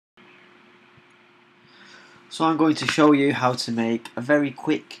So I'm going to show you how to make a very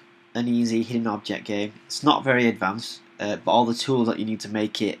quick and easy hidden object game. It's not very advanced, but all the tools that you need to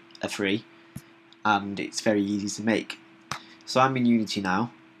make it are free, and it's very easy to make. So I'm in Unity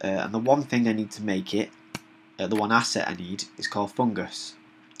now, and the one thing I need to make it, the one asset I need, is called Fungus.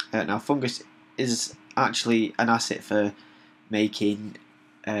 Now Fungus is actually an asset for making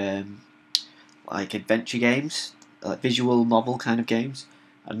like adventure games, like visual novel kind of games,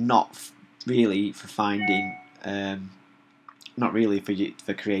 and not really for finding, not really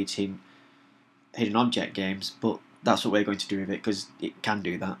for creating hidden object games. But that's what we're going to do with it because it can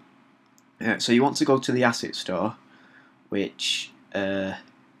do that. So you want to go to the asset store, which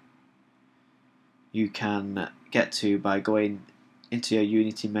you can get to by going into your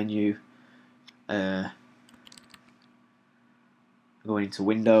Unity menu, going into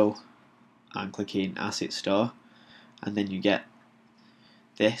Window and clicking Asset Store, and then you get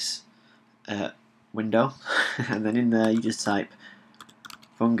this window, and then in there you just type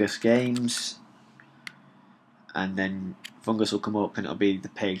Fungus Games, and then Fungus will come up and it'll be the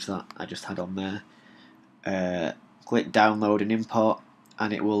page that I just had on there. Click Download and Import,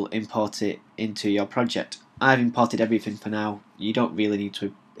 and it will import it into your project. I've imported everything for now. You don't really need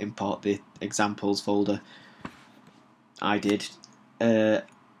to import the examples folder. I did.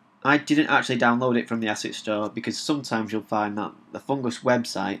 I didn't actually download it from the asset store because sometimes you'll find that the Fungus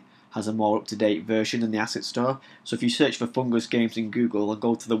website has a more up-to-date version than the asset store. So if you search for Fungus games in Google and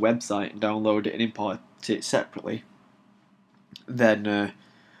go to the website and download it and import it separately, then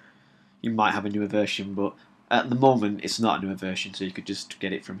you might have a newer version, but at the moment it's not a newer version, so you could just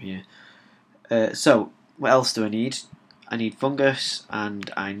get it from here. So what else do I need? I need Fungus, and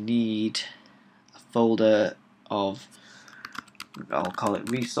I need a folder of, I'll call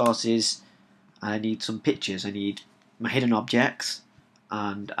it resources. I need some pictures. I need my hidden objects,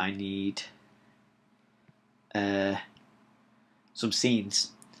 and I need some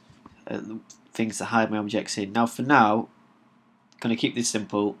scenes, things to hide my objects in. Now for now, I'm going to keep this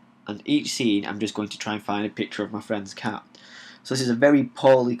simple, and each scene I'm just going to try and find a picture of my friend's cat. So this is a very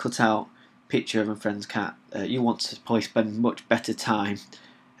poorly cut out picture of my friend's cat. You want to probably spend much better time,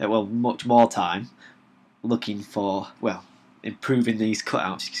 well, much more time looking for, well, improving these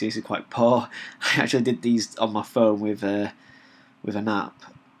cutouts because these are quite poor. I actually did these on my phone with an app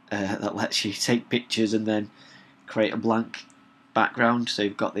that lets you take pictures and then create a blank background. So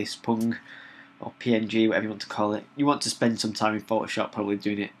you've got this PNG or PNG, whatever you want to call it. You want to spend some time in Photoshop probably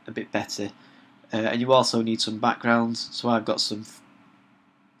doing it a bit better. And you also need some backgrounds. So I've got some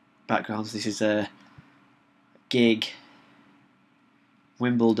backgrounds. This is a gig,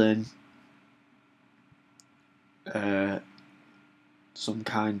 Wimbledon, some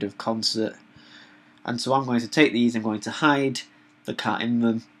kind of concert, and so I'm going to take these, I'm going to hide the cat in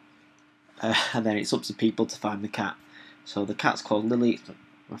them, and then it's up to people to find the cat. So the cat's called Lily,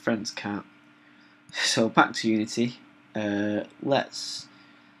 my friend's cat. So back to Unity, let's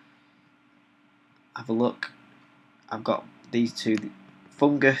have a look. I've got these two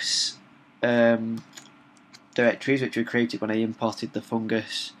Fungus directories which were created when I imported the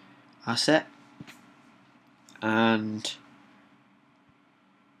Fungus asset, and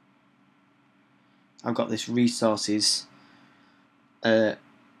I've got this resources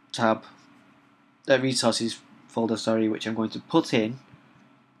resources folder, sorry, which I'm going to put in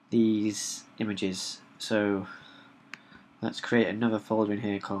these images. So let's create another folder in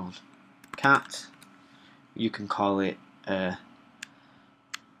here called cat. You can call it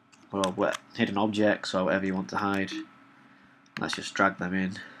well, hidden objects or whatever you want to hide. Let's just drag them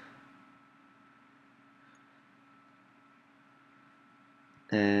in.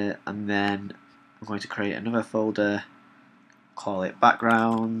 And then I'm going to create another folder, call it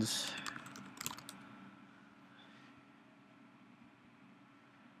backgrounds,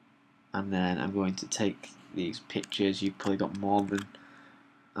 and then I'm going to take these pictures. You've probably got more than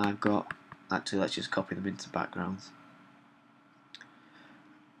I've got. Actually, let's just copy them into backgrounds.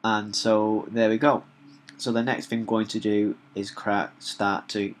 And so there we go. So the next thing I'm going to do is start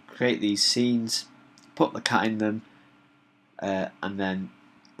to create these scenes, put the cat in them, and then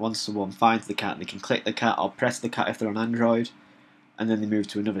once someone finds the cat, they can click the cat or press the cat if they're on Android, and then they move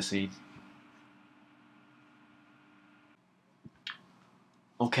to another scene.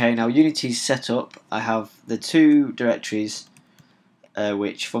 Okay, now Unity's set up. I have the two directories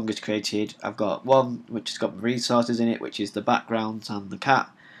which Fungus created. I've got one which has got resources in it, which is the backgrounds and the cat,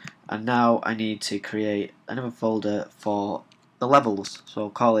 and now I need to create another folder for the levels. So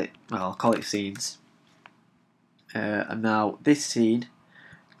I'll call it scenes. And now this scene,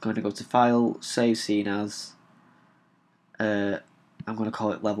 I'm going to go to File, Save Scene As. I'm going to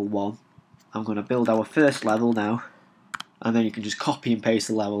call it Level 1. I'm going to build our first level now, and then you can just copy and paste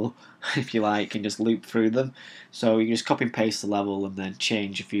the level if you like and just loop through them. So you can just copy and paste the level and then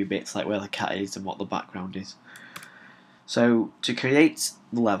change a few bits like where the cat is and what the background is. So to create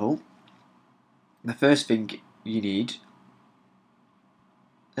the level, the first thing you need,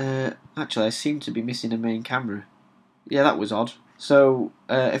 actually I seem to be missing a main camera. Yeah, that was odd. So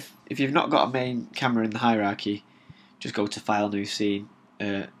if you've not got a main camera in the hierarchy, just go to File, New Scene.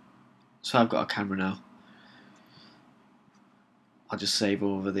 So I've got a camera now. I'll just save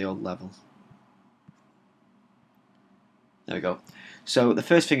over the old level. There we go. So the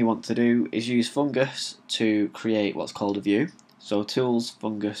first thing you want to do is use Fungus to create what's called a view. So Tools,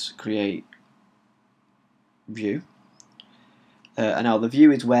 Fungus, Create View. And now the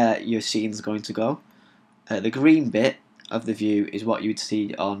view is where your scene's going to go. The green bit of the view is what you'd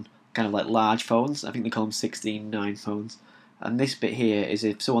see on kind of like large phones. I think they call them 16:9 phones. And this bit here is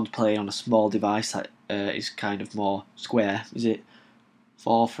if someone's playing on a small device that is kind of more square. Is it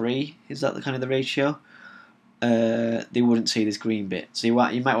 4:3? Is that the kind of the ratio? They wouldn't see this green bit. So you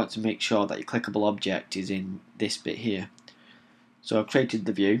might want to make sure that your clickable object is in this bit here. So I've created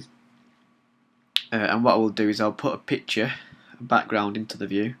the view. And what I will do is I'll put a picture, a background into the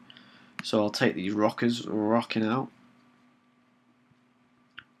view. So I'll take these rockers rocking out.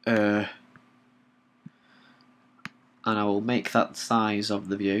 And I will make that the size of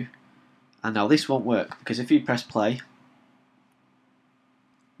the view. And now this won't work because if you press play,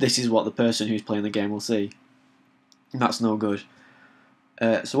 this is what the person who's playing the game will see. And that's no good.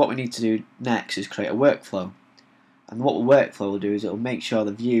 So what we need to do next is create a workflow. And what the workflow will do is it will make sure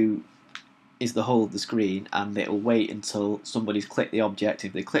the view is the whole of the screen, and it will wait until somebody's clicked the object.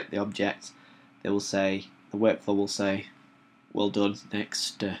 If they click the object, they will say, the workflow will say, well done,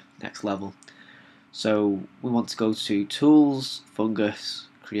 next level. So we want to go to Tools, Fungus,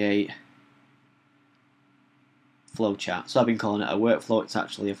 Create, Flowchart. So I've been calling it a workflow, it's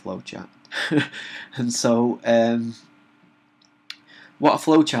actually a flowchart. And so what a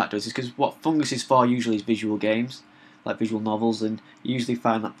flowchart does is, because what Fungus is for usually is visual games, like visual novels, and you usually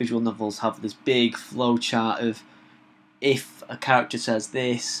find that visual novels have this big flowchart of if a character says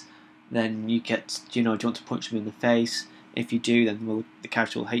this, then you get, do you want to punch them in the face? If you do, then the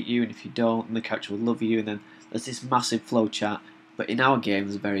character will hate you, and if you don't, then the character will love you, and then there's this massive flowchart. But in our game,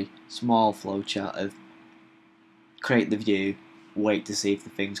 there's a very small flowchart of create the view, wait to see if the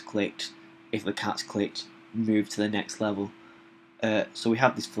thing's clicked, if the cat's clicked, move to the next level. So we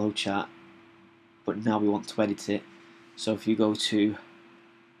have this flowchart, but now we want to edit it. So if you go to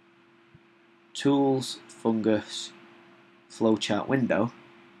Tools, Fungus, Flowchart window,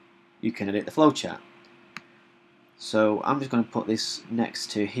 you can edit the flowchart. So I'm just going to put this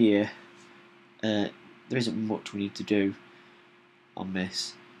next to here. There isn't much we need to do on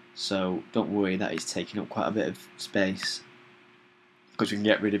this, so don't worry that it's taking up quite a bit of space, because we can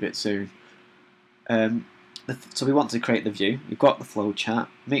get rid of it soon. So we want to create the view. We've got the flowchart.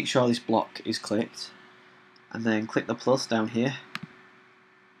 Make sure this block is clicked, and then click the plus down here,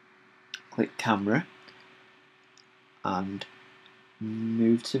 click camera, and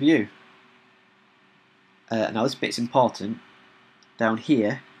move to view. Now this bit's important. Down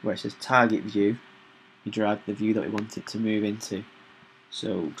here where it says target view, you drag the view that we want it to move into.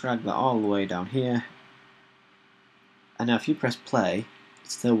 So drag that all the way down here, and now if you press play,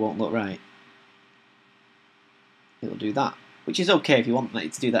 it still won't look right. It'll do that, which is okay if you want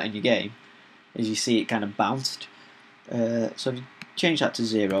it to do that in your game. As you see, it kind of bounced. So if you change that to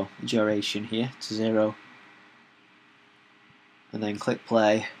 0, duration here to 0, and then click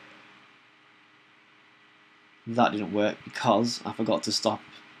play, that didn't work because I forgot to stop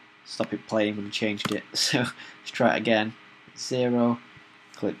it playing when I changed it. So let's try it again. 0,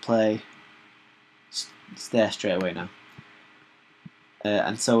 click play. It's there straight away now.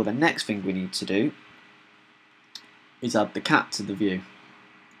 And so the next thing we need to do is add the cat to the view.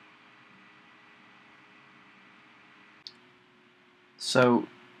 So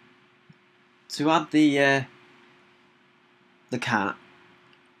to add the cat,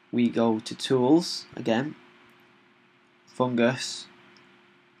 we go to Tools again, Fungus,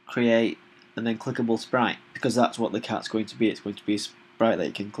 Create, and then Clickable Sprite, because that's what the cat's going to be. It's going to be a sprite that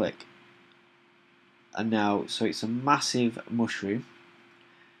you can click. And now, so it's a massive mushroom.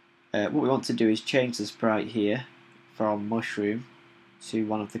 What we want to do is change the sprite here from mushroom to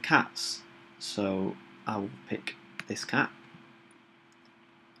one of the cats. So I will pick this cat,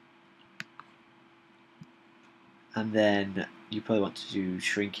 and then you probably want to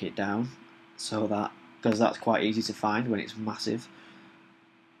shrink it down so that, because that's quite easy to find when it's massive,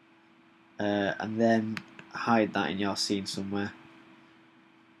 and then hide that in your scene somewhere.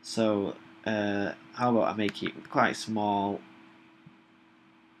 So how about I make it quite small,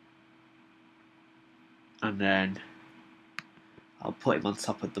 and then I'll put him on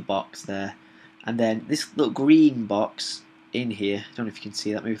top of the box there, and then this little green box in here, I don't know if you can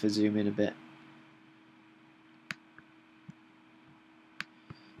see that, maybe if I zoom in a bit.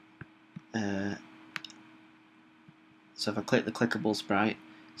 So if I click the clickable sprite,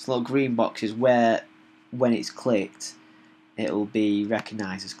 this little green box is where, when it's clicked, it'll be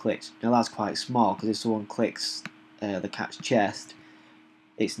recognised as clicked. Now that's quite small, because if someone clicks the cat's chest,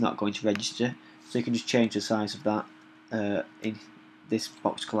 it's not going to register. So you can just change the size of that in this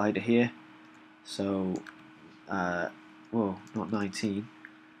box collider here. So, whoa, not 19.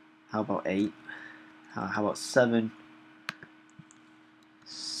 How about 8? How about 7?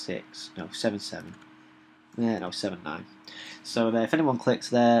 6? No, 7, 7. Yeah, no, 7, 9. So there, if anyone clicks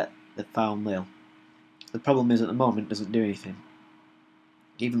there, they've found Lil. The problem is at the moment it doesn't do anything.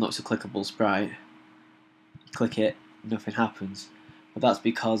 Even though it's a clickable sprite, you click it, nothing happens. But that's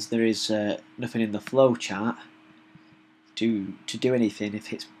because there is nothing in the flow chart to do anything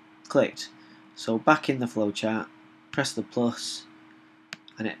if it's clicked. So back in the flow chart, press the plus,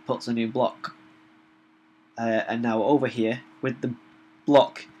 and it puts a new block. And now over here, with the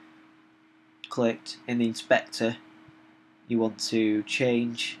block clicked in the inspector, you want to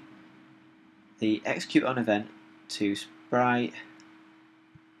change the execute on event to sprite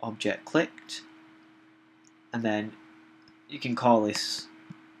object clicked, and then you can call this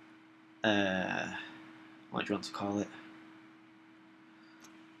what do you want to call it?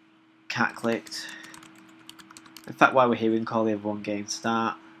 Cat clicked. In fact, while we're here, we can call the other one game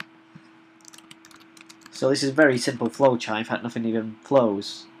start. So this is a very simple flowchart. In fact, nothing even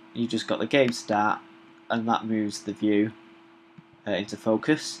flows. You just got the game start, and that moves the view into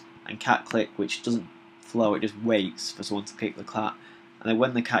focus. And cat click, which doesn't flow, it just waits for someone to click the cat. And then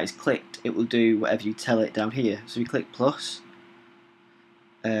when the cat is clicked, it will do whatever you tell it down here. So we click plus,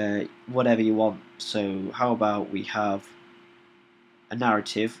 whatever you want. So how about we have a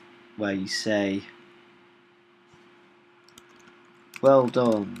narrative where you say, well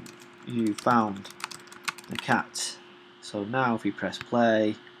done, you found the cat. So now if we press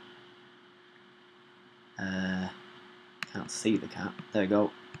play, can't see the cat, there we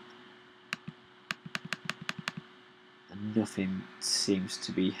go, and nothing seems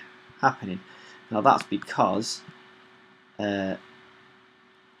to be happening. Now that's because I've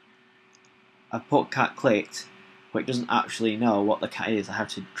put cat clicked, but it doesn't actually know what the cat is. I have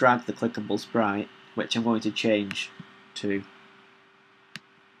to drag the clickable sprite, which I'm going to change to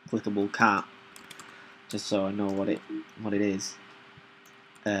clickable cat, just so I know what it is.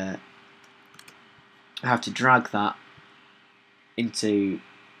 I have to drag that into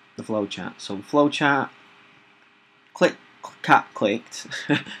the flowchart. So the flowchart, click cat clicked,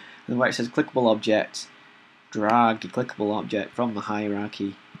 and where it says clickable object, drag your clickable object from the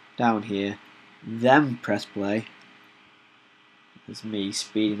hierarchy down here, then press play. There's me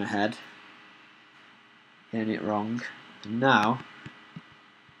speeding ahead, getting it wrong. And now,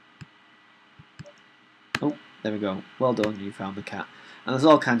 oh, there we go. Well done, you found the cat. And there's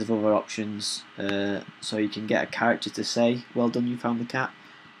all kinds of other options, so you can get a character to say, well done, you found the cat.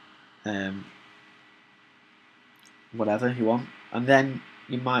 Whatever you want. And then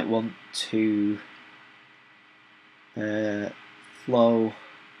you might want to flow,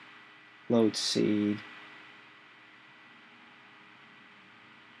 load scene,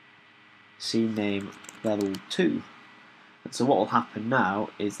 scene name level 2. And so what will happen now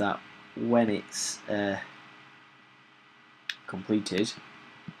is that when it's completed,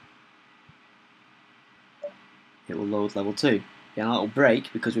 it will load level 2. Yeah, that'll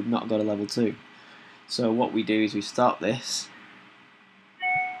break because we've not got a level 2. So what we do is we start this,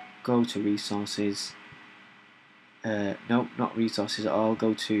 go to resources, no, not resources at all,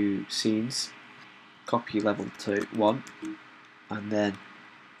 go to scenes, copy level 1, and then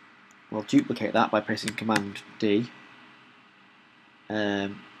we'll duplicate that by pressing Command D.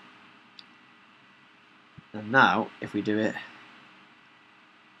 And now, if we do it,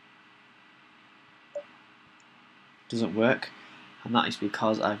 doesn't work, and that is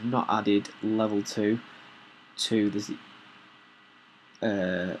because I've not added level 2 to the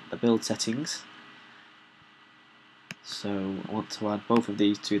build settings. So I want to add both of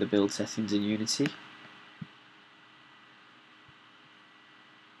these to the build settings in Unity.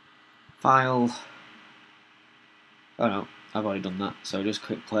 File. Oh no, I've already done that, so just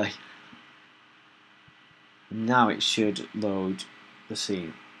click play. Now it should load the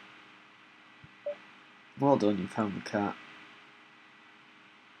scene. Well done, you found the cat.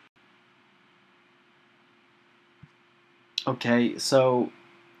 Okay, so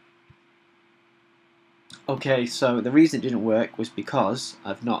Okay, so the reason it didn't work was because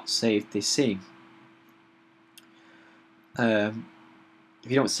I've not saved this scene. If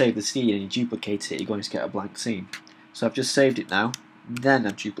you don't save the scene and you duplicate it, you're going to get a blank scene. So I've just saved it now, then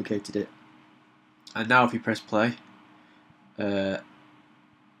I've duplicated it. And now if you press play,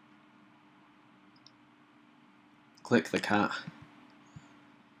 click the cat.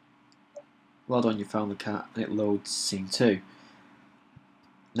 Well done, you found the cat, and it loads scene 2.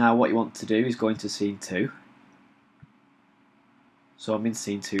 Now what you want to do is go into scene 2. So I'm in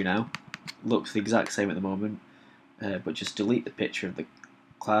scene 2 now. Looks the exact same at the moment, but just delete the picture of the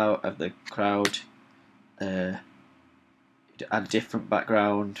crowd. Add a different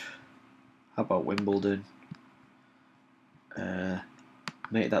background. How about Wimbledon?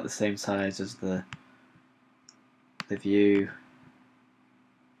 Make that the same size as the view,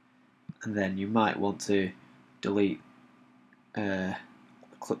 and then you might want to delete the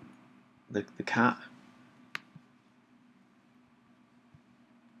cat.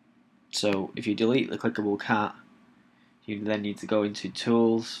 So if you delete the clickable cat, you then need to go into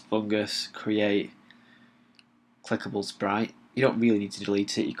Tools, Fungus, Create, Clickable Sprite. You don't really need to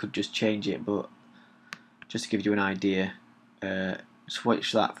delete it, you could just change it, but just to give you an idea,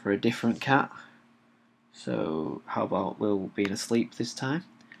 switch that for a different cat. So how about Will being asleep this time?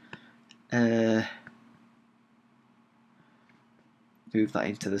 Move that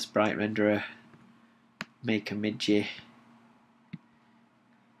into the sprite renderer, make a midget.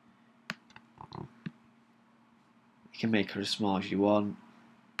 You can make her as small as you want,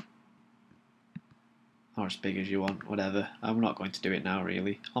 or as big as you want, whatever. I'm not going to do it now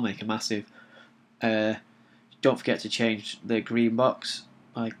really, I'll make a massive. Don't forget to change the green box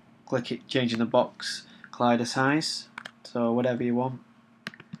by changing the box collider size, so whatever you want.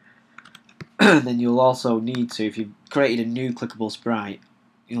 Then you'll also need to, if you've created a new clickable sprite,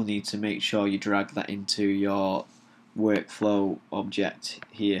 you'll need to make sure you drag that into your workflow object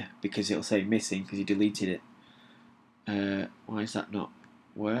here, because it'll say missing because you deleted it. Why is that not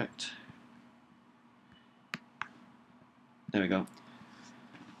worked? There we go.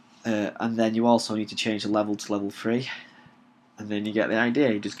 And then you also need to change the level to level 3, and then you get the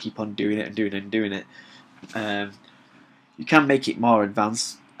idea. You just keep on doing it and doing it and doing it. You can make it more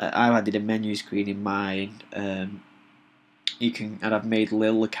advanced. I added a menu screen in mine. And I've made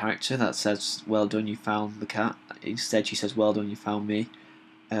Lil a character that says "Well done, you found the cat." Instead, she says "Well done, you found me."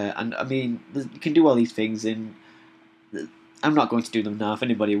 And I mean, you can do all these things, and I'm not going to do them now. If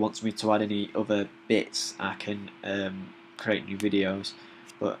anybody wants me to add any other bits, I can create new videos.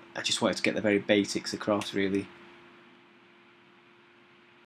 But I just wanted to get the very basics across, really.